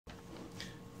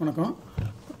வணக்கம்.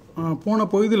 போன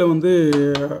பகுதியில் வந்து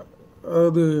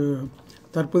அதாவது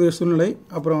தற்போதைய சூழ்நிலை,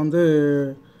 அப்புறம் வந்து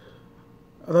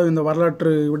அதாவது இந்த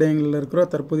வரலாற்று விடயங்களில் இருக்கிற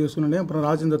தற்போதைய சூழ்நிலை, அப்புறம்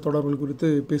ராஜேந்திர தொடர்புகள் குறித்து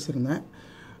பேசியிருந்தேன்.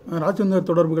 ராஜேந்திர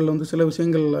தொடர்புகள் வந்து சில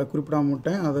விஷயங்கள் குறிப்பிடாம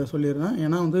விட்டேன், அதை சொல்லிடுறேன்.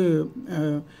 ஏன்னா வந்து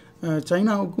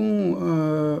சைனாவுக்கும்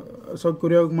சவுத்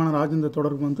கொரியாவுக்குமான ராஜேந்திர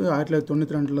தொடர்பு வந்து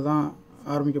 1992 தான்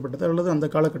ஆரம்பிக்கப்பட்டது, அல்லது அந்த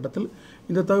காலகட்டத்தில்.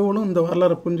 இந்த தகவலும் இந்த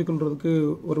வரலாறை புரிஞ்சுக்கொள்றதுக்கு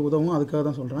ஒரு உதவும், அதுக்காக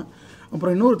தான் சொல்கிறேன்.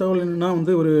 அப்புறம் இன்னொரு தகவல் என்னென்னா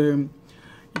வந்து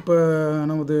இப்போ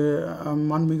நமது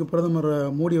மாண்புமிகு பிரதமர்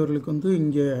மோடி அவர்களுக்கு வந்து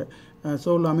இங்கே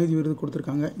சோல் அமைதி விருது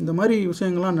கொடுத்துருக்காங்க. இந்த மாதிரி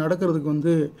விஷயங்கள்லாம் நடக்கிறதுக்கு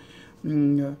வந்து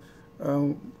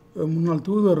முன்னாள்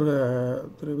தூதுவர்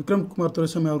திரு விக்ரம்குமார்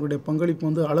துரைசாமி அவருடைய பங்களிப்பு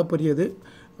வந்து அளப்பரியது.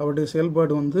 அவருடைய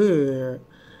செயல்பாடு வந்து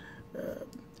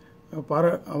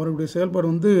அவருடைய செயல்பாடு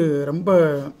வந்து ரொம்ப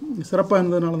சிறப்பாக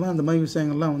இருந்ததுனால தான் இந்த மாதிரி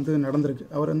விஷயங்கள்லாம் வந்து நடந்திருக்கு.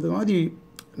 அவர் இந்த மாதிரி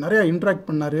நிறையா இன்ட்ராக்ட்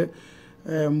பண்ணார்,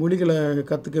 மொழிகளை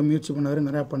கற்றுக்க முயற்சி பண்ணார்,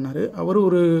 நிறையா பண்ணார். அவர்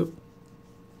ஒரு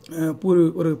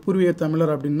பூர்வீக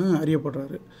தமிழர் அப்படின்னு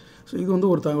அறியப்படுறாரு. ஸோ இது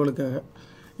வந்து ஒரு தகவலுக்காக.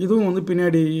 இதுவும் வந்து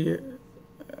பின்னாடி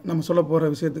நம்ம சொல்ல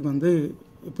போகிற விஷயத்துக்கு வந்து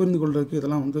புரிந்து கொள்வதற்கு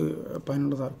இதெல்லாம் வந்து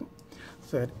பயனுள்ளதாக இருக்கும்.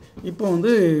 சரி, இப்போ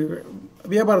வந்து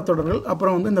வியாபார தொடர்கள்,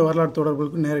 அப்புறம் வந்து இந்த வரலாற்று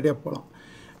தொடர்களுக்கு நேரடியாக போகலாம்.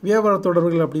 வியாபார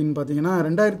தொடர்கள் அப்படின்னு பார்த்தீங்கன்னா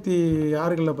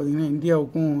 2006 பார்த்தீங்கன்னா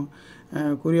இந்தியாவுக்கும்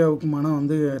கொரியாவுக்குமான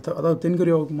வந்து அதாவது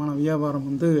தென்கொரியாவுக்குமான வியாபாரம்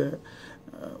வந்து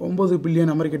 $9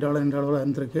 பில்லியன் என்ற அளவில்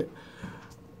இருந்திருக்கு.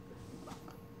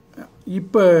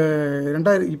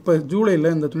 இப்போ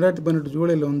ஜூலையில், இந்த 2018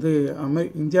 ஜூலையில் வந்து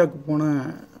இந்தியாவுக்கு போன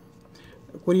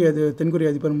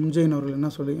தென்கொரிய அதிபர் முன்ஜெயின் அவர்கள்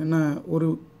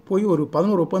ஒரு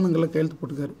 11 ஒப்பந்தங்களில் கையெழுத்து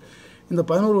போட்டுக்காரு. இந்த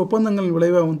 11 ஒப்பந்தங்கள்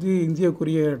விளைவாக வந்து இந்திய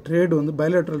கொரிய ட்ரேடு வந்து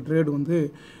பைலேட்ரல் ட்ரேடு வந்து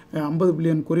 $50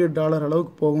 பில்லியன்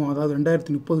அளவுக்கு போகும், அதாவது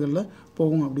 2030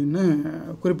 போகும் அப்படின்னு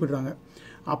குறிப்பிடுறாங்க.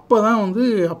 அப்போ வந்து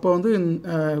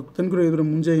தென்கொரிய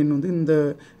அதிபர் முன்ஜெயின் வந்து இந்த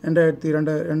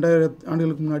 2000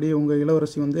 ஆண்டுகளுக்கு முன்னாடி உங்கள்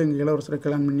இளவரசி வந்து எங்கள் இளவரசரை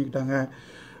கல்யாணம் பண்ணிக்கிட்டாங்க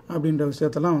அப்படின்ற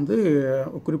விஷயத்தெல்லாம் வந்து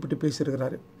குறிப்பிட்டு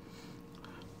பேசியிருக்கிறாரு.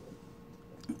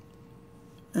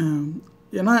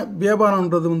 ஏன்னா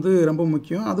வியாபாரம்ன்றது வந்து ரொம்ப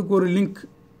முக்கியம். அதுக்கு ஒரு லிங்க்,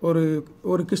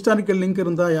 ஒரு ஹிஸ்டாரிக்கல் லிங்க்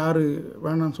இருந்தால் யார்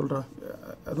வேணான்னு சொல்கிறா?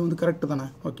 அது வந்து கரெக்டு தானே?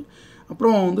 ஓகே.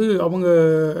 அப்புறம் வந்து அவங்க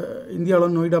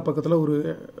இந்தியாவில் நொய்டா பக்கத்தில் ஒரு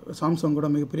சாம்சங்கோட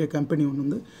மிகப்பெரிய கம்பெனி ஒன்று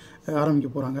வந்து ஆரம்பிக்க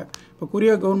போகிறாங்க. இப்போ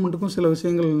கொரியா கவர்மெண்ட்டுக்கும் சில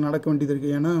விஷயங்கள் நடக்க வேண்டியது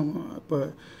இருக்குது. ஏன்னா இப்போ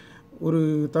ஒரு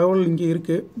தகவல் இங்கே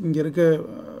இருக்க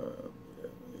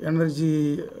எனர்ஜி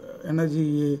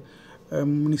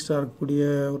மினிஸ்டராக இருக்கக்கூடிய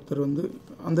ஒருத்தர் வந்து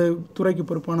அந்த துறைக்கு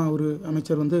பொறுப்பான ஒரு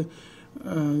அமைச்சர் வந்து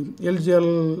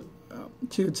எல்ஜிஆல்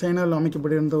சைனாவில்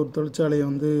அமைக்கப்பட்டிருந்த ஒரு தொழிற்சாலையை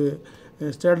வந்து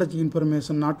ஸ்ட்ராட்டஜிக்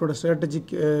இன்ஃபர்மேஷன், நாட்டோட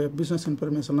ஸ்ட்ராட்டஜிக் பிஸ்னஸ்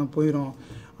இன்ஃபர்மேஷன்லாம் போயிடும்,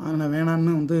 அதனால்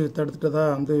வேணான்னு வந்து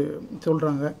தடுத்துட்டதாக வந்து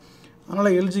சொல்கிறாங்க.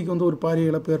 அதனால் எல்ஜிக்கு வந்து ஒரு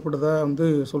பாரிய இழப்பு ஏற்பட்டதாக வந்து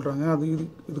சொல்கிறாங்க.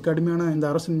 இது கடுமையான இந்த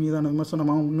அரசின் மீதான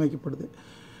விமர்சனமாக முன்வைக்கப்படுது.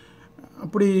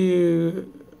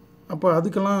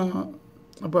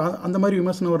 அப்போ அந்த மாதிரி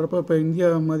விமர்சனம் வர்றப்போ இப்போ இந்தியா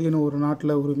மாதிரியான ஒரு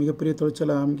நாட்டில் ஒரு மிகப்பெரிய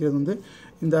தொழிற்சாலை அமைக்கிறது வந்து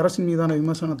இந்த அரசின் மீதான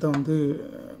விமர்சனத்தை வந்து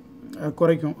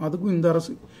குறைக்கும். அதுக்கு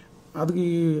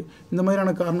இந்த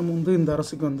மாதிரியான காரணம் வந்து இந்த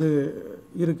அரசுக்கு வந்து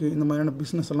இருக்குது. இந்த மாதிரியான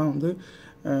பிஸ்னஸ் எல்லாம் வந்து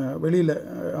வெளியில்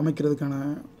அமைக்கிறதுக்கான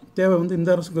தேவை வந்து இந்த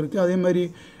அரசுக்கு இருக்குது. அதே மாதிரி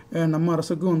நம்ம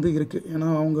அரசுக்கும் வந்து இருக்குது. ஏன்னா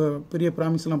அவங்க பெரிய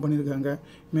ப்ராமிஸ்லாம் பண்ணியிருக்காங்க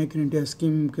மேக் இன் இண்டியா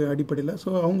ஸ்கீமுக்கு அடிப்படையில். ஸோ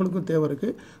அவங்களுக்கும் தேவை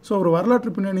இருக்குது. ஸோ ஒரு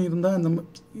வரலாற்று பின்னணி இருந்தால் இந்த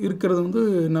இருக்கிறது வந்து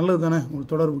நல்லது தானே ஒரு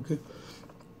தொடர்புக்கு.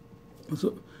 ஸோ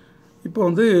இப்போ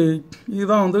வந்து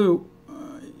இதுதான் வந்து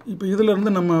இப்போ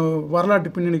இதிலேருந்து நம்ம வரலாற்று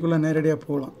பின்னணிக்குள்ளே நேரடியாக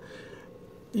போகலாம்.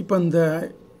 இப்போ இந்த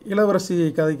இளவரசி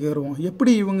கதைக்கு வருவோம்.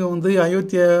 எப்படி இவங்க வந்து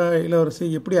அயோத்தியா இளவரசி,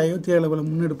 எப்படி அயோத்தியா இளவரசி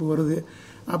முன்னெடுப்பு வருது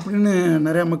அப்படின்னு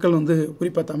நிறையா மக்கள் வந்து,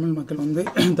 குறிப்பாக தமிழ் மக்கள் வந்து,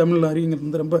 தமிழ் அறிஞர்கள்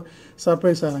வந்து ரொம்ப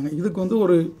சர்ப்ரைஸ் ஆகிறாங்க. இதுக்கு வந்து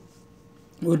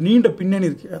ஒரு நீண்ட பின்னணி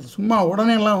இருக்குது. அது சும்மா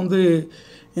உடனேலாம் வந்து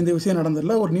இந்த விஷயம்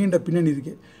நடந்ததில்ல, ஒரு நீண்ட பின்னணி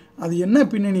இருக்குது. அது என்ன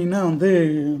பின்னணின்னா வந்து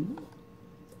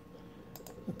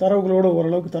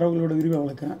ஓரளவுக்கு தரவுகளோட விரிவாக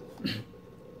வளர்க்குறேன்.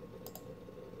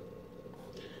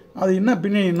 அது என்ன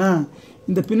பின்னணின்னா,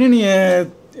 இந்த பின்னணியை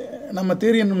நம்ம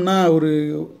தெரியணும்னா ஒரு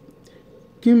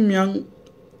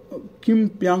கிம்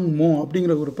பியாங் மோ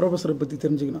அப்படிங்கிற ஒரு ப்ரொஃபஸரை பற்றி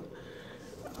தெரிஞ்சுக்கணும்.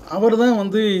 அவர் தான்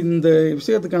வந்து இந்த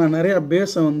விஷயத்துக்கான நிறையா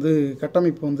பேஸை வந்து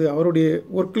கட்டமைப்பு வந்து அவருடைய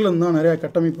ஒர்க்கில் இருந்து தான் நிறையா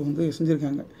கட்டமைப்பு வந்து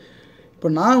செஞ்சுருக்காங்க. இப்போ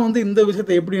நான் வந்து இந்த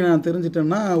விஷயத்தை எப்படி நான்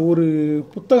தெரிஞ்சிட்டேன்னா, ஒரு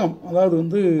புத்தகம், அதாவது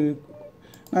வந்து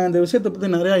நான் இந்த விஷயத்தை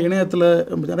பற்றி நிறையா இணையத்தில்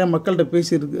நிறையா மக்கள்கிட்ட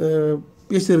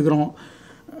பேசியிருக்கிறோம்.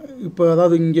 இப்போ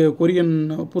அதாவது இங்கே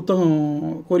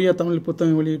கொரியா தமிழ்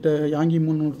புத்தகம் வெளியிட்ட யாங்கி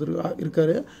மூன் ஒருத்தர்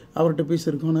இருக்கார், அவர்கிட்ட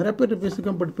பேசியிருக்கோம், நிறைய பேர்கிட்ட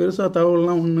பேசியிருக்கோம். பட் பெருசாக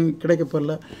தகவல்லாம் ஒன்றும்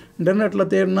கிடைக்கப்படல. இன்டர்நெட்டில்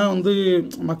தேடினா வந்து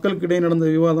மக்களுக்கு இடையே நடந்த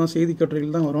விவாதம், செய்தி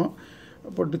கட்டுரைகள் தான் வரும்.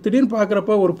 அப்போ திடீர்னு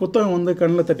பார்க்குறப்ப ஒரு புத்தகம் வந்து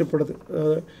கண்ணில் தட்டுப்படுது.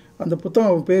 அந்த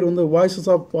புத்தகம் பேர் வந்து voices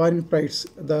of foreign prides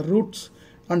the roots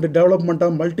and development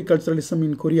of மல்டிகல்ச்சரலிசம்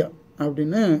in Korea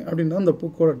அப்படின்னு அந்த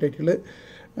புக்கோட டைட்டில்.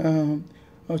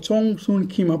 சோங் சூன்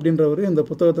கிம் அப்படின்றவர் இந்த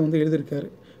புத்தகத்தை வந்து எழுதியிருக்காரு.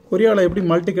 கொரியாவில் எப்படி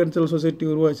மல்டிகல்ச்சரல் சொசைட்டி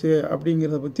உருவாச்சு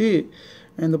அப்படிங்கிறத பற்றி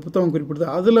இந்த புத்தகம் குறிப்பிடுது.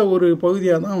 அதில் ஒரு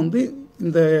பகுதியாக தான் வந்து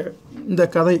இந்த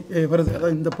கதை வருது,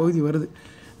 அதாவது இந்த பகுதி வருது.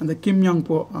 அந்த கிம் யாங்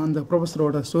போ அந்த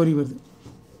ப்ரொஃபஸரோட ஸ்டோரி வருது.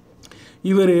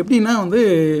 இவர் எப்படின்னா வந்து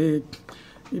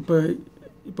இப்போ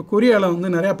கொரியாவில் வந்து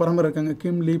நிறையா பரம்பரை இருக்காங்க.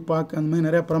 கிம், லீ, பாக் அந்த மாதிரி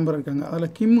நிறையா பரம்பரை இருக்காங்க.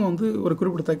 அதில் கிம் வந்து ஒரு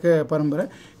குறிப்பிடத்தக்க பரம்பரை.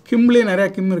 கிம்லேயே நிறையா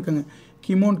கிம் இருக்காங்க.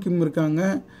 கிமோன் கிம் இருக்காங்க,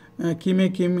 கிமே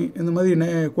கிம், இந்த மாதிரி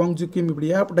குவாங்ஜு கிம், இப்படி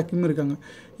ஏகப்பட்ட கிம் இருக்காங்க.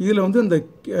 இதில் வந்து இந்த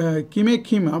கிமே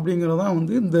கிம் அப்படிங்கிறதான்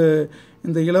வந்து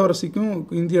இந்த இளவரசிக்கும்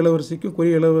இந்திய இளவரசிக்கும்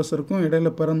கொரிய இளவரசருக்கும் இடையில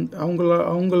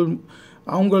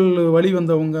அவங்கள் வழி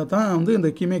வந்தவங்க தான் வந்து இந்த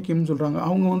கிமே கிம்னு சொல்கிறாங்க.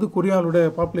 அவங்க வந்து கொரியாவோட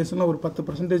பாப்புலேஷனில் ஒரு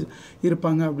 10%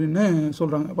 இருப்பாங்க அப்படின்னு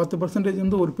சொல்கிறாங்க. 10%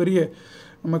 வந்து ஒரு பெரிய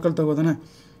மக்கள் தொகை தானே.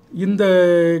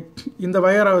 இந்த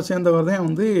வயராவை சேர்ந்தவர் தான்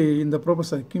வந்து இந்த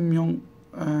ப்ரொஃபஸர்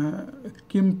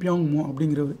கிம் பியோங் மோ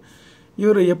அப்படிங்கிறவர்.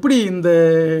 இவர் எப்படி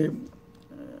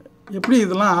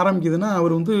இதெல்லாம் ஆரம்பிக்குதுன்னா,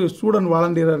 அவர் வந்து ஸ்டூடெண்ட்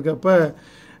வாலண்டியராக இருக்கப்போ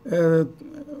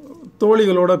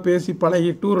தோழிகளோட பேசி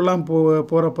பழகி டூரெல்லாம்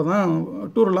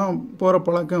போகிற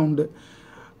பழக்கம்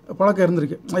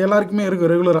இருந்திருக்கு. எல்லாருக்குமே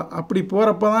இருக்குது ரெகுலராக. அப்படி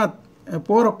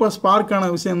போகிறப்ப ஸ்பார்க்கான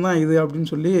விஷயந்தான் இது அப்படின்னு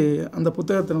சொல்லி அந்த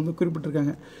புத்தகத்தில் வந்து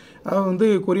குறிப்பிட்டிருக்காங்க. அது வந்து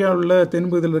கொரியாவில்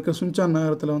தென்பகுதியில் இருக்க சுன்சான்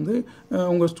நகரத்தில் வந்து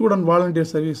அவங்க ஸ்டூடெண்ட்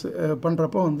வாலண்டியர் சர்வீஸ்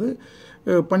பண்ணுறப்போ வந்து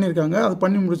பண்ணியிருக்காங்க. அது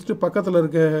பண்ணி முடிச்சுட்டு பக்கத்தில்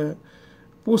இருக்க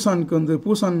பூசானுக்கு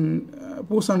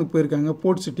போயிருக்காங்க,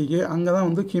 போர்ட் சிட்டிக்கு. அங்கே தான்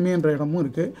வந்து கிமேன்ற இடமும்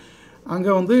இருக்குது.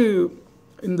 அங்கே வந்து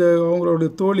அவங்களோட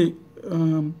தோழி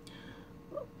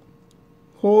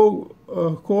ஹோ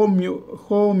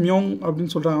மியோங்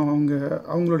அப்படின்னு சொல்கிறாங்க.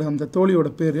 அவங்களோட அந்த தோழியோட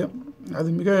பேர் அது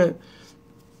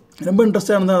ரொம்ப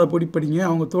இன்ட்ரெஸ்டாக இருந்தால் அதை படிங்க.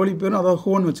 அவங்க தோழி பேரும் அதாவது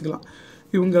ஹோன்னு வச்சுக்கலாம்.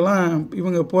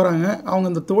 இவங்க போகிறாங்க. அவங்க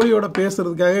அந்த தோழியோட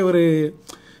பேசுகிறதுக்காக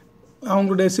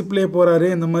அவங்களுடைய ஷிப்லேயே போகிறாரு.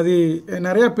 இந்த மாதிரி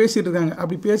நிறையா பேசிகிட்டு இருக்காங்க.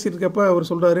 அப்படி பேசிகிட்டு இருக்கப்போ அவர்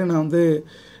சொல்கிறாரு, நான் வந்து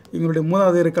எங்களுடைய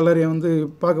மூதாதையர் கல்லறையை வந்து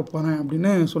பார்க்க போகிறேன்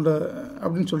அப்படின்னு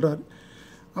சொல்கிறாரு.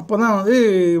 அப்போ தான் வந்து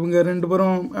இவங்க 2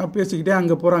 பேரும் பேசிக்கிட்டே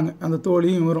அங்கே போகிறாங்க. அந்த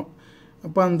தோழியும் வரும்.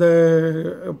 அப்போ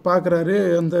பார்க்குறாரு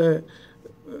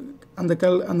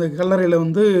அந்த கல்லறையில்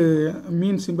வந்து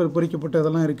மீன் சிம்பிள்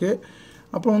பொறிக்கப்பட்டதெல்லாம் இருக்குது.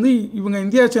 அப்போ வந்து இவங்க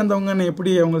இந்தியா சேர்ந்தவங்கன்னு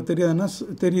எப்படி அவங்களுக்கு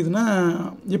தெரியுதுன்னா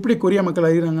எப்படி கொரியா மக்கள்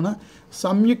அறிகிறாங்கன்னா,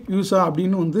 சம்யுக் யூசா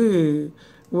அப்படின்னு வந்து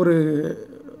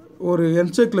ஒரு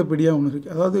என்சைக்ளோபீடியா ஒன்று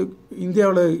இருக்குது. அதாவது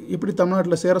இந்தியாவில் எப்படி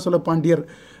தமிழ்நாட்டில் சேர சோழ பாண்டியர்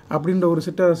அப்படின்ற ஒரு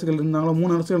சிற்றரசுகள் இருந்தாங்களோ,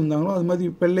 3 அரசுகள் இருந்தாங்களோ, அது மாதிரி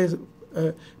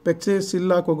பெக்சே,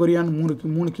 சில்லா, கொகொரியான்னு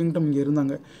 3 கிங்டம் இங்கே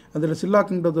இருந்தாங்க. அதில் சில்லா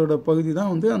கிங்டத்தோட பகுதி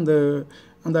தான் வந்து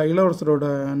அந்த இளவரசரோட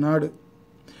நாடு.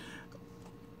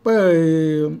 இப்போ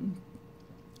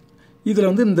இதில்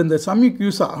வந்து இந்த சம்யுக்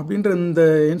யூசா அப்படின்ற இந்த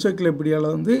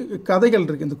என்சைக்ளோபீடியாவில் வந்து கதைகள்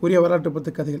இருக்குது, இந்த கொரியா வரலாற்றை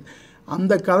பற்றி கதைகள்.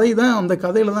 அந்த கதையில்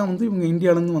தான் வந்து இவங்க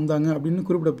இந்தியாவிலேருந்து வந்தாங்க அப்படின்னு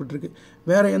குறிப்பிடப்பட்டிருக்கு.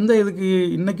 வேறு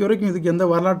இன்னைக்கு வரைக்கும் இதுக்கு எந்த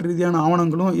வரலாற்று ரீதியான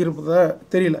ஆவணங்களும் இருப்பதா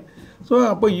தெரியல. ஸோ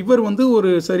அப்போ இவர் வந்து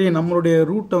சரி நம்மளுடைய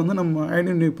ரூட்டை வந்து நம்ம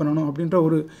ஐடென்டிஃபை பண்ணணும் அப்படின்ற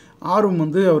ஒரு ஆர்வம்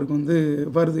வந்து அவருக்கு வந்து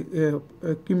வருது.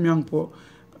 கிம் யாங் போ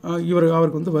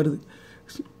அவருக்கு வந்து வருது.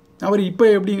 அவர் இப்போ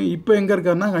எங்கே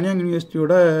இருக்காருன்னா, கன்னியாங்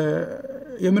யூனிவர்சிட்டியோட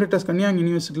எமிரேட்டஸ் கன்னியாங்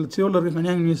யூனிவர்சிட்டியில் சியோவில் இருக்க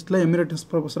கன்னியாங் யூனிவர்சிட்டியில் எமிரேட்டஸ்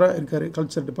ப்ரொஃபஸராக இருக்கார்,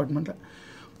 கல்ச்சர் டிபார்ட்மெண்ட்டில்.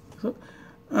 ஸோ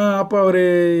அப்போ அவர்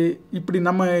இப்படி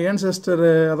நம்ம ஏன்செஸ்டர்,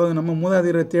 அதாவது நம்ம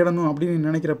மூதாதையரை தேடணும் அப்படின்னு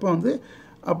நினைக்கிறப்ப வந்து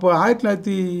அப்போ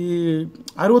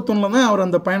 1961 தான் அவர்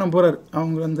அந்த பயணம் போகிறார்.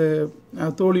 அவங்க அந்த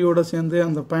தோழியோடு சேர்ந்து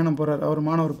அந்த பயணம் போகிறார் அவர்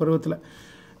மாணவர் பருவத்தில்.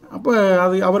 அப்போ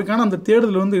அவருக்கான அந்த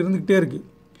தேடுதல் வந்து இருந்துக்கிட்டே இருக்குது.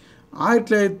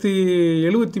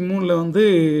 1973 வந்து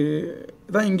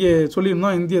தான் இங்கே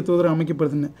சொல்லியிருந்தோம் இந்திய தூதரகம்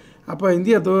அமைக்கப்படுதுன்னு. அப்போ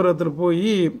இந்திய தூதரகத்தில்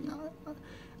போய்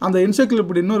அந்த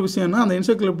என்சைக்ளோபீடியா, இன்னொரு விஷயம்னா அந்த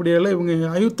என்சைக்ளோபீடியாவில் இவங்க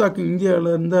இந்தியாவில்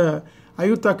இருந்த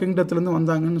அயுத்தா கிங்டத்துலேருந்து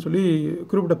வந்தாங்கன்னு சொல்லி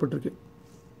குறிப்பிடப்பட்டிருக்கு.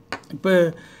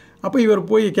 அப்போ இவர்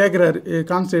போய் கேட்குறாரு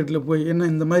கான்ஸ்டேட்டில் போய், என்ன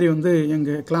இந்த மாதிரி வந்து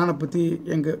எங்கள் கிளானை பற்றி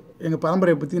எங்கள்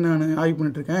பரம்பரையை பற்றி நான் ஆய்வு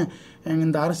பண்ணிட்டுருக்கேன்.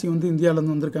 இந்த அரசி வந்து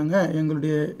இந்தியாவிலேருந்து வந்திருக்காங்க,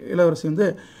 எங்களுடைய இளவரசி வந்து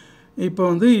இப்போ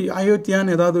வந்து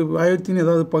அயோத்தின்னு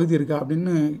ஏதாவது பகுதி இருக்கா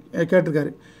அப்படின்னு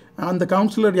கேட்டிருக்காரு. அந்த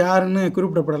கவுன்சிலர் யாருன்னு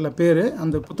குறிப்பிடப்படலை பேர்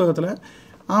அந்த புத்தகத்தில்.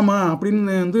 ஆமாம்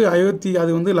அப்படின்னு வந்து அயோத்தி,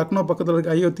 அது வந்து லக்னோ பக்கத்தில் இருக்க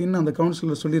அயோத்தின்னு அந்த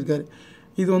கவுன்சிலர் சொல்லியிருக்காரு.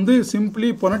 இது வந்து சிம்பிளி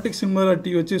பொனட்டிக்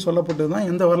சிமிலாரிட்டி வச்சு சொல்லப்பட்டது தான்,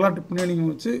 எந்த வரலாற்று பின்னணியும்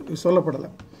வச்சு சொல்லப்படலை.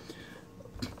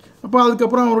 அப்போ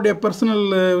அதுக்கப்புறம் அவருடைய பர்சனல்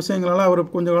விஷயங்களெல்லாம் அவர்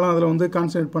கொஞ்சம் காலம் அதில் வந்து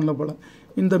கான்சன்ட்ரேட் பண்ணல போல்.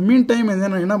 இந்த மீன் டைம்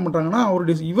என்ன பண்ணுறாங்கன்னா,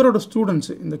 இவரோட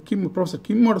ஸ்டூடெண்ட்ஸு, இந்த ப்ரொஃபஸர்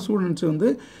கிம்மோட ஸ்டூடெண்ட்ஸு வந்து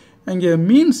இங்கே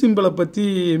மீன் சிம்பிள்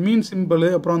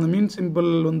அப்புறம் அந்த மீன் சிம்பிள்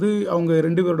வந்து அவங்க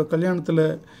 2 பேரோட கல்யாணத்தில்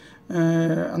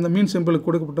அந்த மீன் சிம்பிளுக்கு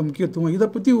கொடுக்கப்பட்ட முக்கியத்துவம் இதை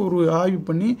பற்றி ஒரு ஆய்வு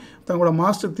பண்ணி தங்களோட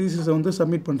மாஸ்டர் தீசிஸை வந்து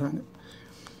சப்மிட் பண்ணுறாங்க.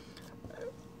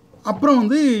 அப்புறம்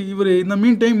வந்து இவர் இந்த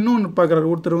மீன் டைம் இன்னொன்று பார்க்குறாரு.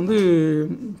 ஒருத்தர் வந்து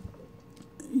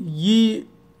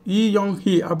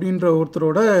யோங்-ஹி அப்படின்ற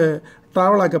ஒருத்தரோட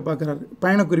ட்ராவலாக்க பார்க்குறாரு.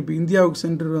 பயணக்குறிப்பு, இந்தியாவுக்கு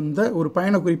சென்று வந்த ஒரு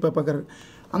பயணக்குறிப்பை பார்க்குறாரு.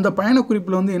 அந்த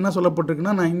பயணக்குறிப்பில் வந்து என்ன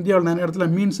சொல்லப்பட்டிருக்குன்னா, நான் இந்தியாவில் நிறைய இடத்துல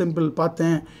மீன் சிம்பிள்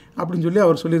பார்த்தேன் அப்படின்னு சொல்லி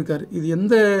அவர் சொல்லியிருக்காரு.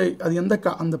 அது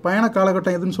அந்த பயண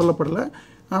காலகட்டம் எதுன்னு சொல்லப்படலை,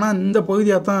 ஆனால் இந்த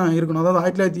பகுதியாக தான் இருக்கணும். அதாவது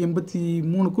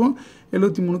 1983க்கும்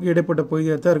 73க்கும் இடைப்பட்ட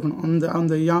பகுதியாக தான் இருக்கணும்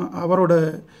அவரோட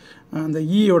அந்த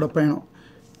ஈயோட பயணம்.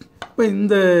 இப்போ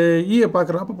இந்த ஈயை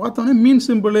பார்க்குறோம். அப்போ பார்த்தோன்னே மீன்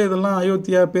சிம்பிள் இதெல்லாம்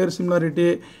அயோத்தியா பேர் சிமிலாரிட்டி.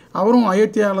 அவரும்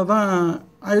அயோத்தியா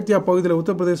பகுதியில்,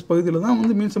 உத்தரப்பிரதேஷ் பகுதியில் தான்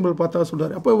வந்து மீன் சிம்பிள் பார்த்தா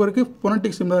சொல்கிறார். அப்போ இவருக்கு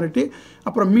பொனட்டிக் சிமிலாரிட்டி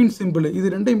அப்புறம் மீன் சிம்பிள் இது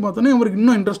 2யும் பார்த்தோன்னே அவருக்கு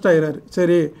இன்னும் இன்ட்ரெஸ்ட் ஆகிறாரு.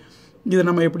 சரி, இதை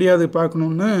நம்ம எப்படியாவது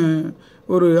பார்க்கணுன்னு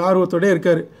ஒரு ஆர்வத்தோடய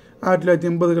இருக்கார்.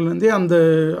 1980லேருந்தே அந்த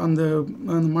அந்த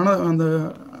அந்த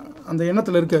அந்த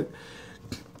எண்ணத்தில் இருக்கார்.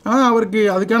 ஆனால் அவருக்கு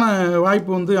அதுக்கான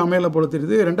வாய்ப்பு வந்து அமையலை போல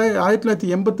தெரியுது.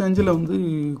 1985 வந்து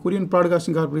Korean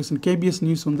broadcasting corporation KBS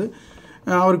news வந்து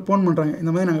அவருக்கு ஃபோன் பண்ணுறாங்க.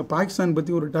 இந்த மாதிரி நாங்கள் பாகிஸ்தான்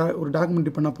பற்றி ஒரு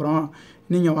டாக்குமெண்ட்ரி பண்ண போகிறோம்,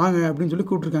 நீங்கள் வாங்க அப்படின்னு சொல்லி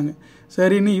கூப்பிட்ருக்காங்க.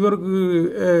 சரின்னு இவருக்கு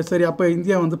சரி அப்போ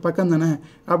இந்தியா வந்து பக்கம் தானே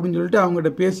அப்படின்னு சொல்லிட்டு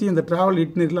அவங்ககிட்ட பேசி இந்த ட்ராவல்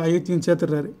இட்னரியில் அயோத்தியும்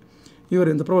சேர்த்துடுறாரு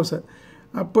இவர் இந்த ப்ரொஃபஸர்.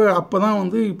 அப்போ தான்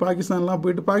வந்து பாகிஸ்தான்லாம்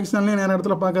போயிட்டு பாகிஸ்தான்லேயே நிறைய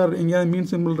இடத்துல பார்க்குறாரு, எங்கேயாவது மீன்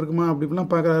சிம்பிள் இருக்குமா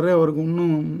அப்படிலாம் பார்க்குறாரு. அவருக்கு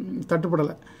இன்னும்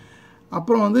தட்டுப்படலை.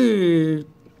 அப்புறம் வந்து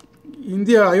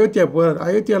அயோத்தியா போகிறார்.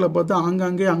 அயோத்தியாவில் பார்த்தா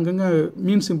அங்கங்கே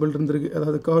மீன் சிம்பிள் இருந்திருக்கு.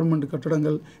 அதாவது கவர்மெண்ட்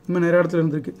கட்டடங்கள் இந்த மாதிரி நிறைய இடத்துல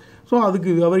இருந்திருக்கு. ஸோ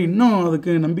அவர் இன்னும்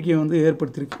அதுக்கு நம்பிக்கையை வந்து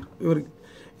ஏற்படுத்தியிருக்கு இவருக்கு,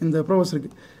 இந்த ப்ரொஃபஸருக்கு.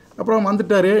 அப்புறம்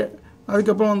வந்துட்டார்.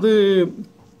 அதுக்கப்புறம் வந்து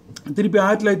திருப்பி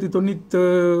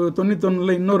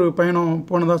 1991 இன்னொரு பயணம்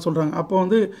போனதாக சொல்கிறாங்க. அப்போ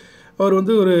வந்து அவர்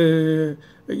வந்து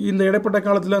இந்த இடைப்பட்ட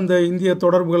காலத்தில் அந்த இந்திய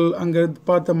தொடர்புகள், அங்கே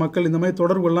பார்த்த மக்கள், இந்த மாதிரி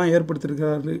தொடர்புகள்லாம்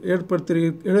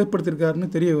ஏற்படுத்தியிருக்காருன்னு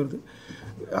தெரிய வருது.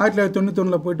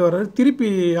 1991 போயிட்டு வர்றாரு. திருப்பி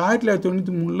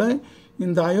 1993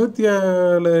 இந்த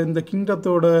அயோத்தியாவில் இந்த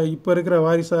கிங்டத்தோட இப்போ இருக்கிற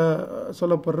வாரிசாக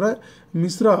சொல்லப்படுற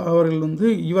மிஸ்ரா அவர்கள் வந்து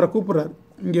இவரை கூப்பிட்றாரு,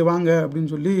 இங்கே வாங்க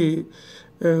அப்படின்னு சொல்லி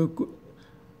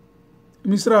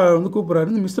மிஸ்ரா வந்து கூப்பிட்றாரு.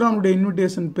 இந்த மிஸ்ரானுடைய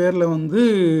இன்விடேஷன் பேரில் வந்து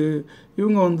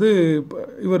இவங்க வந்து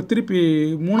இவர் திருப்பி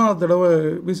 3வது தடவை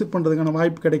விசிட் பண்ணுறதுக்கான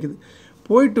வாய்ப்பு கிடைக்குது.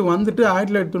 போயிட்டு வந்துட்டு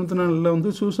 1994 வந்து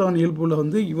சூசான் இயல்புல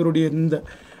வந்து இவருடைய இந்த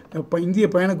இந்திய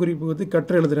பயணக்குறிப்பு வந்து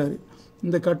கட்டுரை எழுதுறாரு.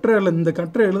 இந்த கட்டுரை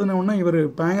எழுதினவுடனே இவர்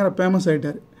பயங்கர ஃபேமஸ்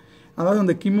ஆகிட்டார். அதாவது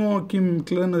அந்த கிம்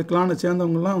கிளானை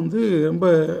சேர்ந்தவங்கலாம் வந்து ரொம்ப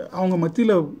அவங்க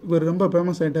மத்தியில் இவர் ரொம்ப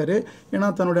ஃபேமஸ் ஆகிட்டார். ஏன்னா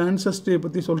தன்னுடைய அன்செஸ்டரை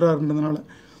பற்றி சொல்கிறாருன்றதுனால.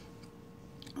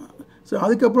 ஸோ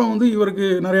அதுக்கப்புறம் வந்து இவருக்கு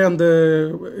நிறையா அந்த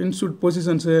இன்ஸ்டியூட்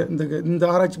பொசிஷன்ஸு இந்த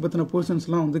ஆராய்ச்சி பற்றின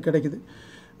பொசிஷன்ஸ்லாம் வந்து கிடைக்குது.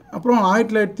 அப்புறம்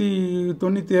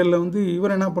 1997 வந்து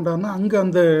இவர் என்ன பண்ணுறாருன்னா, அங்கே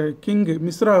அந்த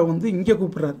மிஸ்ரா வந்து இங்கே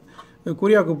கூப்பிட்றாரு,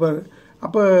 கொரியா கூப்பிட்றாரு.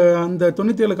 அப்போ அந்த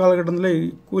 97 காலகட்டத்தில்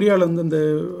கொரியாவில் வந்து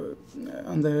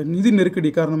அந்த நிதி நெருக்கடி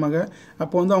காரணமாக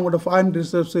அப்போ வந்து அவங்களோட ஃபாரின்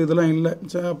ரிசர்வ்ஸ் இதெல்லாம் இல்லை.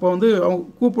 அப்போ வந்து அவங்க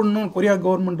கூப்பிடணும், கொரியா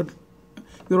கவர்மெண்ட்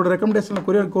இவரோட ரெக்கமெண்டேஷனில்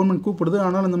கொரியா கவர்மெண்ட் கூப்பிடுது.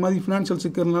 ஆனால் இந்த மாதிரி ஃபினான்ஷியல்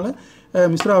சிக்கல்னால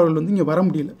மிஸ்ரா அவர்கள் வந்து இங்கே வர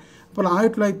முடியல. அப்புறம்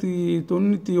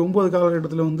 1999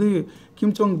 காலகட்டத்தில் வந்து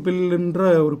கிம் சோங் பில்ன்ற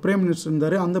ஒரு பிரைம் மினிஸ்டர்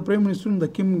இருந்தார். அந்த பிரைம் மினிஸ்டர்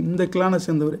இந்த கிளானை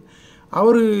சேர்ந்தவர்.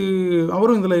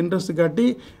 அவரும் இதில் இன்ட்ரெஸ்ட் காட்டி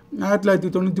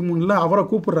 1993 அவரை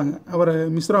கூப்பிட்றாங்க.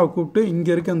 மிஸ்ராவை கூப்பிட்டு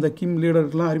இங்கே இருக்க அந்த கிம்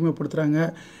லீடர்லாம் அறிமுகப்படுத்துகிறாங்க.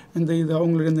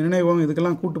 அவங்களுக்கு இந்த நினைவகம்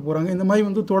இதுக்கெல்லாம் கூப்பிட்டு போகிறாங்க. இந்த மாதிரி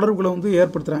வந்து தொடர்புகளை வந்து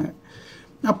ஏற்படுத்துகிறாங்க.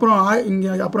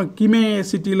 அப்புறம் கிமே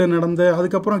சிட்டியில்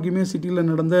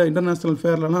நடந்த இன்டர்நேஷ்னல்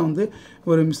ஃபேர்லலாம் வந்து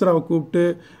ஒரு மிஸ்ராவை கூப்பிட்டு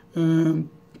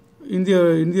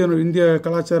இந்திய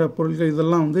கலாச்சார பொருட்கள்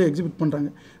இதெல்லாம் வந்து எக்ஸிபிட்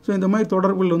பண்ணுறாங்க. ஸோ இந்த மாதிரி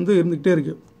தொடர்புகள் வந்து இருந்துக்கிட்டே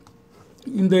இருக்குது.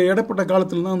 இந்த இடைப்பட்ட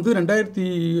காலத்தில் தான் வந்து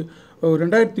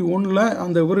 2001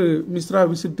 அந்த ஒரு மிஸ்ரா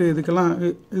விசிட்டு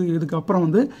இதுக்கு அப்புறம்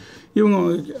வந்து இவங்க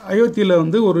அயோத்தியில்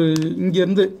வந்து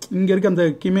இங்கே இருக்க அந்த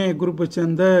கிம் குரூப்பை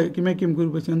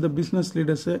சேர்ந்த பிஸ்னஸ்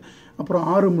லீடர்ஸு அப்புறம்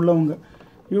 6 உள்ளவங்க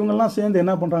இவங்கெல்லாம் சேர்ந்து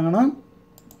என்ன பண்ணுறாங்கன்னா,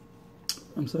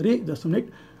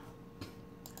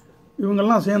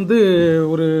 இவங்கெல்லாம் சேர்ந்து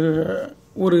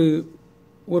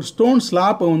ஒரு ஸ்டோன்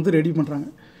ஸ்லாப்பை வந்து ரெடி பண்ணுறாங்க.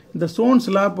 இந்த ஸ்டோன்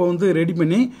ஸ்லாப்பை வந்து ரெடி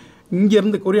பண்ணி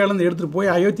இங்கேருந்து கொரியாவிலேருந்து எடுத்துகிட்டு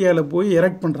போய் அயோத்தியாவில் போய்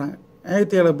எரெக்ட் பண்ணுறாங்க.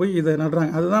 அயோத்தியாவில் போய் இதை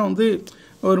நடுறாங்க. அதுதான் வந்து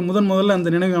ஒரு முதல்ல அந்த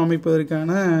நினைவு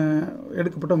அமைப்பதற்கான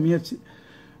எடுக்கப்பட்ட முயற்சி.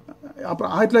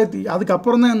 அப்புறம்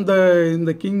அதுக்கப்புறம் தான்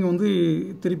இந்த கிங் வந்து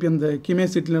திருப்பி அந்த கிமே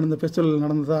சிட்டியில் நடந்த ஃபெஸ்டிவல்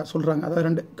நடந்ததாக சொல்கிறாங்க.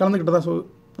 அதாவது கலந்துக்கிட்டதாக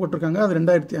போட்டிருக்காங்க. அது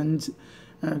 2005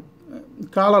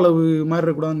 கால அளவு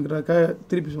மாறிடக்கூடாதுங்கிறக்காக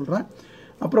திருப்பி சொல்கிறேன்.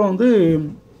 அப்புறம் வந்து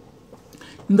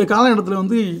இந்த காலகட்டத்தில்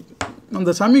வந்து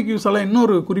அந்த சமி கியூஸால்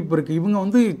இன்னொரு குறிப்பு இருக்குது. இவங்க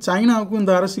வந்து சைனாவுக்கும்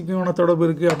இந்த அரசுக்கான தொடர்பு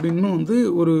இருக்குது அப்படின்னு வந்து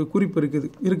ஒரு குறிப்பு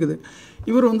இருக்குது.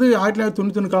 இவர் வந்து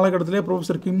 1991 காலகட்டத்திலே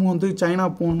ப்ரொஃபஸர் கிம் வந்து சைனா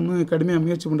போகணுன்னு கடுமையாக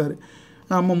முயற்சி பண்ணார்.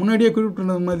 நம்ம முன்னாடியே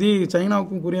குறிப்பிட்டிருந்த மாதிரி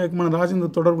சைனாவுக்கும் கொரியாவுக்குமான ராஜேந்திர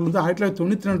தொடர்பு வந்து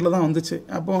 1992 தான் வந்துச்சு.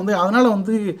 அப்போ வந்து அதனால்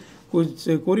வந்து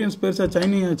கொரியன்ஸ் பெருசாக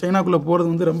சைனாக்குள்ளே போகிறது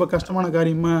வந்து ரொம்ப கஷ்டமான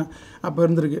காரியமாக அப்போ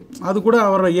இருந்திருக்கு. அது கூட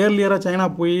அவரோட ஏர்லியராக சைனா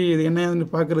போய் இது என்ன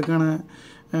பார்க்கறதுக்கான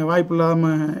வாய்ப்பு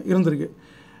இல்லாமல் இருந்திருக்கு.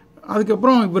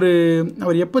 அதுக்கப்புறம்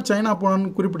அவர் எப்போ சைனா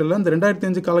போனான்னு குறிப்பிடலை. இந்த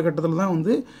 2005 காலகட்டத்தில் தான்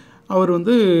வந்து அவர்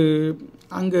வந்து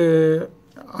அங்கே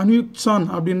அன்யூக்சான்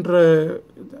அப்படின்ற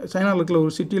சைனாவில் இருக்கிற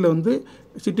ஒரு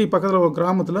சிட்டி பக்கத்தில் ஒரு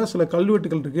கிராமத்தில் சில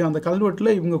கல்வெட்டுகள் இருக்குது. அந்த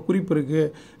கல்வெட்டில் இவங்க குறிப்பு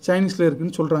இருக்குது, சைனீஸில்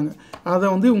இருக்குதுன்னு சொல்கிறாங்க. அதை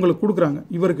வந்து இவங்களுக்கு கொடுக்குறாங்க.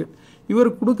 இவர்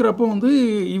கொடுக்குறப்போ வந்து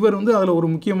இவர் வந்து அதில் ஒரு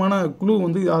முக்கியமான குழு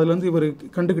வந்து அதுலேருந்து இவர்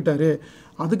கண்டுக்கிட்டார்.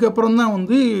 அதுக்கப்புறம் தான்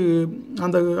வந்து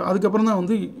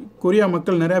கொரியா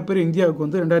மக்கள் நிறையா பேர் இந்தியாவுக்கு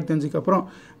வந்து 2005 அப்புறம்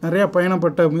நிறையா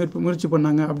பயணப்பட்ட முயற்சி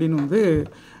பண்ணாங்க அப்படின்னு வந்து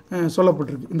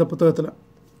சொல்லப்பட்டிருக்கு இந்த புத்தகத்தில்.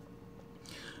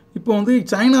 இப்போ வந்து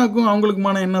சைனாவுக்கும்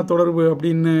அவங்களுக்குமான என்ன தொடர்பு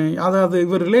அப்படின்னு அதாவது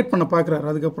இவர் ரிலேட் பண்ண பார்க்குறாரு.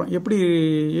 அதுக்கப்புறம் எப்படி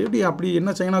அப்படி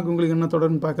என்ன சைனாவுக்கு உங்களுக்கு என்ன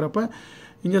தொடர்புன்னு பார்க்குறப்ப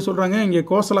இங்கே சொல்கிறாங்க, இங்கே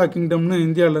கோசலா கிங்டம்னு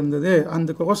இந்தியாவில் இருந்தது. அந்த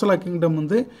கோசலா கிங்டம்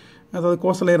வந்து அதாவது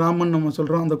கோசலை ராமன் நம்ம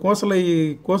சொல்கிறோம். அந்த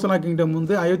கோசலா கிங்டம்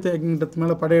வந்து அயோத்தியா கிங்டத்து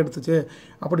மேலே படையெடுத்துச்சு.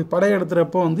 அப்படி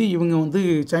படையெடுத்துறப்போ வந்து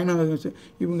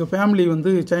இவங்க ஃபேமிலி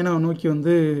வந்து சைனாவை நோக்கி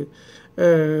வந்து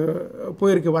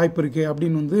போயிருக்க வாய்ப்பு இருக்குது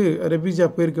அப்படின்னு வந்து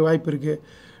ரெஃப்யூஜியாக போயிருக்க வாய்ப்பு இருக்குது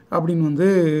அப்படின்னு வந்து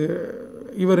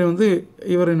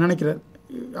இவர் நினைக்கிறார்.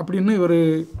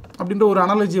 அப்படின்ற ஒரு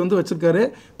அனாலஜி வந்து வச்சுருக்காரு.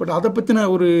 பட் அதை பற்றின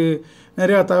ஒரு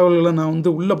நிறையா தகவல்களை நான் வந்து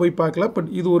உள்ளே போய் பார்க்கல. பட்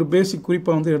இது ஒரு பேசிக்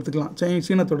குறிப்பாக வந்து எடுத்துக்கலாம்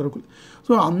சீன தொடர்புகள்.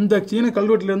 ஸோ அந்த சீன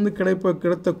கல்வெட்டிலேருந்து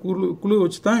கிடைத்த குழு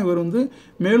வச்சு தான் இவர் வந்து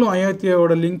மேலும்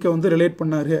அயோத்தியாவோட லிங்கை வந்து ரிலேட்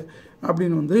பண்ணார்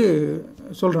அப்படின்னு வந்து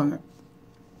சொல்கிறாங்க.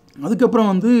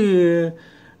 அதுக்கப்புறம் வந்து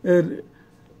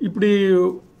இப்படி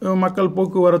மக்கள்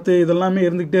போக்குவரத்து இதெல்லாமே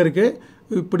இருந்துக்கிட்டே இருக்குது.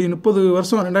 இப்படி 30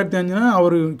 வருஷம் 2005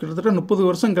 அவர் கிட்டத்தட்ட 30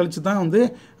 வருஷம் கழித்து தான் வந்து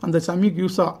அந்த சமி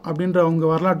கியூசா அப்படின்ற அவங்க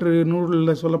வரலாற்று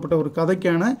நூலில் சொல்லப்பட்ட ஒரு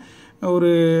கதைக்கான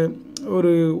ஒரு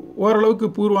ஓரளவுக்கு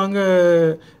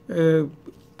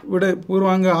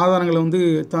பூர்வாங்க ஆதாரங்களை வந்து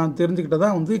தான்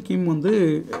தெரிஞ்சுக்கிட்டதாக வந்து கிம் வந்து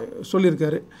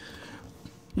சொல்லியிருக்காரு.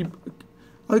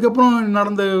 அதுக்கப்புறம்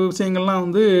நடந்த விஷயங்கள்லாம்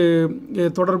வந்து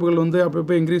தொடர்புகள் வந்து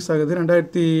அப்பப்போ இன்க்ரீஸ் ஆகுது.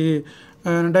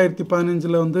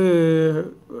 2015 வந்து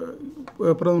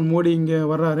பிரதமர் மோடி இங்கே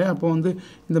வர்றாரு. அப்போ வந்து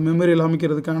இந்த மெமோரியல்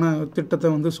அமைக்கிறதுக்கான திட்டத்தை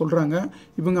வந்து சொல்கிறாங்க.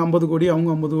 இவங்க 50 கோடி, அவங்க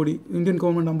 50 கோடி, இந்தியன்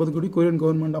கவர்மெண்ட் 50 கோடி, கொரியன்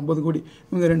கவர்மெண்ட் 50 கோடி,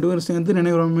 இவங்க 2 பேரும் சேர்ந்து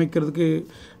நினைவு அமைக்கிறதுக்கு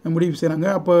முடிவு செய்கிறாங்க.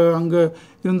 அப்போ அங்கே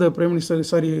இருந்த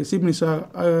சீஃப் மினிஸ்டர்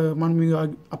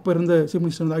அப்போ இருந்த சீஃப்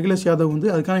மினிஸ்டர் அகிலேஷ் யாதவ் வந்து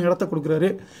அதுக்கான இடத்த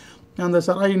கொடுக்குறாரு. அந்த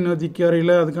சராய் நதிக்கு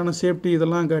அறையில் அதுக்கான சேஃப்டி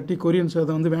இதெல்லாம் காட்டி கொரியன்ஸ்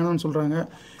அதை வந்து வேணாம்னு சொல்கிறாங்க.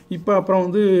 அப்புறம்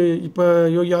வந்து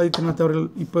யோகி ஆதித்யநாத் அவர்கள்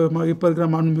இப்போ இருக்கிற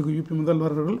மாண்புமிகு யூபி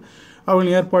முதல்வர்கள்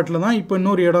அவர்கள் ஏற்பாட்டில் தான் இப்போ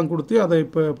இன்னொரு இடம் கொடுத்து அதை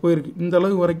இப்போ போயிருக்கு. இந்த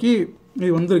அளவு வரைக்கும்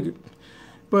இது வந்திருக்கு.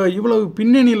 இப்போ இவ்வளவு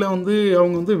பின்னணியில் வந்து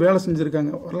அவங்க வந்து வேலை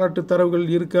செஞ்சுருக்காங்க. வரலாற்று தரவுகள்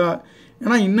இருக்கா?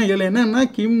 ஏன்னா இன்னும் இதில் என்னென்னா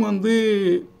கிம் வந்து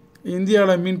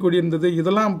இந்தியாவில் மீன் கொடி இருந்தது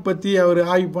இதெல்லாம் பற்றி அவர்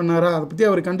ஆய்வு பண்ணாரா, அதை பற்றி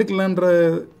அவர்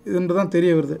கண்டுக்கலன்றது தான்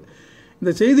தெரிய வருது.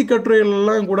 இந்த செய்தி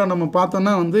கட்டுரைகள்லாம் கூட நம்ம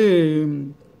பார்த்தோன்னா வந்து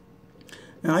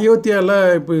அயோத்தியாவில்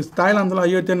இப்போ தாய்லாந்தில்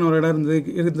அயோத்தியான்னு ஒரு இடம்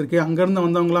இருந்திருக்கு, அங்கேருந்து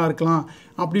வந்தவங்களாம் இருக்கலாம்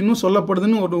அப்படின்னு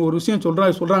சொல்லப்படுதுன்னு ஒரு விஷயம்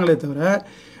சொல்கிறாங்களே தவிர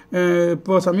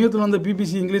இப்போ சமீபத்தில் வந்து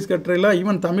பிபிசி இங்கிலீஷ் கட்டுரையில்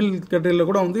ஈவன் தமிழ் கட்டுரையில்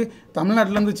கூட வந்து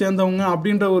தமிழ்நாட்டிலேருந்து சேர்ந்தவங்க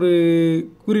அப்படின்ற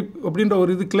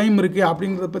ஒரு இது கிளைம் இருக்குது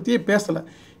அப்படிங்கிறத பற்றியே பேசலை.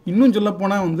 இன்னும்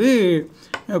சொல்லப்போனால் வந்து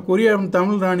கொரியா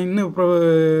தமிழ் ராணின்னு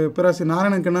பேராசிரியர்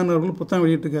நாராயணகண்ணன் அவர்கள் புத்தகம்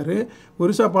வெளியிட்டிருக்காரு.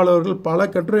 ஒரிசா பால் அவர்கள் பல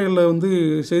கட்டுரைகளில் வந்து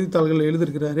செய்தித்தாள்களில்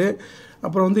எழுதியிருக்கிறாரு.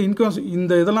 அப்புறம் வந்து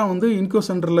இந்த இதெல்லாம் வந்து இன்கோ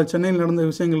சென்டரில் சென்னையில் நடந்த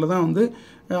விஷயங்களில் தான் வந்து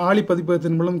ஆலி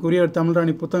பதிப்பகத்தின் மூலம் கொரியா தமிழ்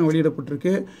ராணி புத்தகம்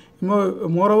வெளியிடப்பட்டிருக்கு.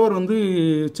 மோரோவர் வந்து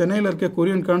சென்னையில் இருக்க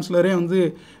கொரியன் கான்சுலரே வந்து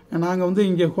நாங்கள் வந்து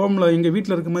இங்கே எங்கள்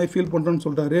வீட்டில் இருக்க மாதிரி ஃபீல் பண்ணுறோன்னு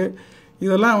சொல்கிறாரு.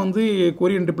 இதெல்லாம் வந்து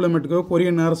கொரியன் டிப்ளமேட்டுக்கோ,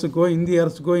 கொரியன் அரசுக்கோ, இந்திய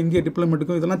அரசுக்கோ, இந்திய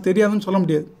டிப்ளமேட்டுக்கோ இதெல்லாம் தெரியாதுன்னு சொல்ல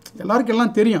முடியாது. எல்லாருக்கும்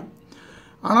எல்லாம் தெரியும்.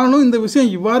 ஆனாலும் இந்த விஷயம்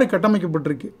இவ்வாறு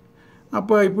கட்டமைக்கப்பட்டிருக்கு.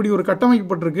 அப்போ இப்படி ஒரு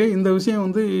கட்டமைக்கப்பட்டிருக்கு. இந்த விஷயம்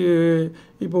வந்து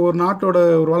இப்போ ஒரு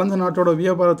வளர்ந்த நாட்டோட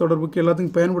வியாபார தொடர்புக்கு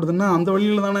எல்லாத்துக்கும் பயன்படுதுன்னா அந்த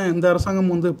வழியில் தானே எந்த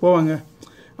அரசாங்கமும் வந்து போவாங்க.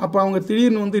 அப்போ அவங்க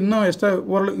திடீர்னு வந்து இன்னும் எக்ஸ்ட்ரா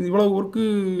இவ்வளோ ஒர்க்கு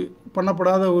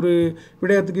பண்ணப்படாத ஒரு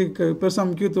விடயத்துக்கு பெருசாக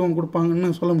முக்கியத்துவம்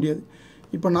கொடுப்பாங்கன்னு சொல்ல முடியாது.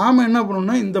 இப்போ நாம் என்ன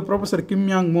பண்ணோம்னா இந்த ப்ரொஃபஸர் கிம்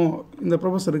யாங் மோ இந்த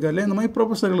ப்ரொஃபஸர் இருக்காரு, இந்த மாதிரி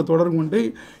ப்ரொஃபஸர்களை தொடர்பு கொண்டு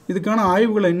இதுக்கான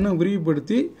ஆய்வுகளை இன்னும்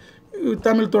விரிவுபடுத்தி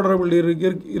தமிழ் தொடர்பில்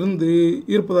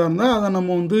இருப்பதாக இருந்தால் அதை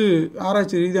நம்ம வந்து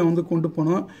ஆராய்ச்சி ரீதியாக வந்து கொண்டு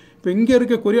போனோம். இப்போ இங்கே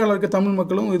இருக்க கொரியாவில் இருக்க தமிழ்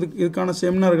மக்களும் இதுக்கான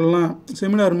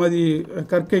செமினார் மாதிரி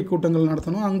கற்கை கூட்டங்கள்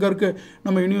நடத்தணும். அங்கே இருக்க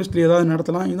நம்ம யூனிவர்சிட்டி ஏதாவது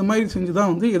நடத்தலாம். இந்த மாதிரி செஞ்சு தான்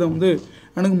வந்து இதை வந்து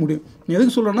அணுக முடியும்.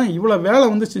 எதுக்கு சொல்கிறேன்னா, இவ்வளோ வேலை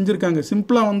வந்து செஞ்சுருக்காங்க.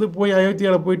 சிம்பிளாக வந்து போய்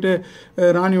அயோத்தியாவில் போயிட்டு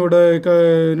ராணியோட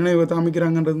நினைவகத்தை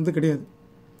அமைக்கிறாங்கன்றது வந்து கிடையாது.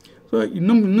 ஸோ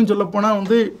இன்னும் சொல்லப்போனால்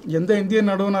வந்து எந்த இந்திய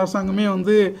நடுவண் அரசாங்கமே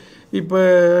வந்து இப்போ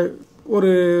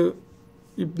ஒரு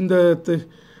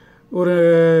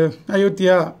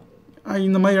அயோத்தியா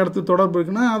இந்த மாதிரி இடத்துக்கு தொடர்பு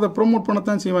இருக்குன்னா அதை ப்ரொமோட்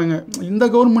பண்ணத்தான் செய்வாங்க. இந்த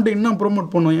கவர்மெண்ட்டு இன்னும்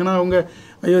ப்ரொமோட் பண்ணும். ஏன்னா அவங்க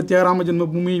அயோத்தியா, ராமஜென்ம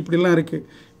பூமி இப்படிலாம் இருக்குது.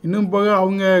 இன்னும் போக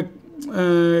அவங்க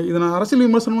இதை நான் அரசியல்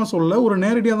விமர்சனமாக சொல்லலை, ஒரு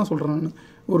நேரடியாக தான் சொல்கிறேன். நான்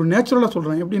ஒரு நேச்சுரலாக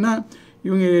சொல்கிறேன். எப்படின்னா,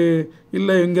 இவங்க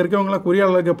இல்லை இங்கே இருக்கவங்களாம்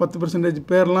கொரியாவில் இருக்க 10%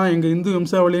 பேர்லாம் எங்கள் இந்து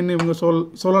வம்சாவளின்னு இவங்க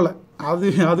சொல்லலை.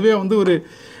 அதுவே வந்து ஒரு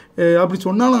அப்படி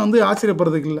சொன்னாலும் வந்து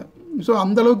ஆச்சரியப்படுறதுக்கு இல்லை. ஸோ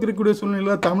அந்தளவுக்கு இருக்கக்கூடிய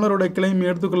சூழ்நிலையில் தமிழரோட கிளைம்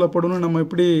எடுத்துக்கொள்ளப்படணும்னு நம்ம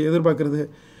எப்படி எதிர்பார்க்குறது?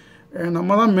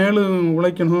 நம்ம தான் மேலும்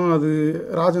உழைக்கணும். அது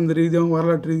ராஜேந்திர ரீதியாகவும்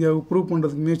வரலாற்று ரீதியாகவும் ப்ரூவ்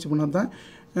பண்ணுறதுக்கு முயற்சி பண்ணால் தான்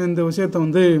இந்த விஷயத்தை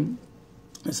வந்து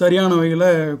சரியான வகையில்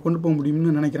கொண்டு போக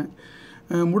முடியும்னு நினைக்கிறேன்.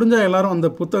 முடிஞ்சால் எல்லோரும் அந்த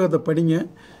புத்தகத்தை படிங்க.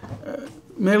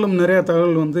 மேலும் நிறையா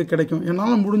தகவல் வந்து கிடைக்கும்.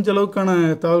 என்னால் முடிஞ்ச அளவுக்கான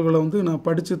தகவல்களை வந்து நான்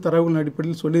படித்து தரவுகளின்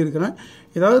அடிப்படையில் சொல்லியிருக்கிறேன்.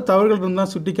 ஏதாவது தவறுகள்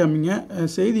இருந்தால் சுட்டி காமிங்க.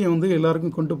 செய்தியை வந்து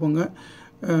எல்லாருக்கும் கொண்டு போங்க.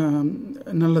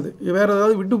 நல்லது. வேறு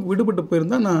ஏதாவது விடுபட்டு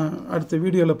போயிருந்தால் நான் அடுத்த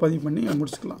வீடியோவில் பதிவு பண்ணி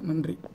முடிச்சுக்கலாம். நன்றி.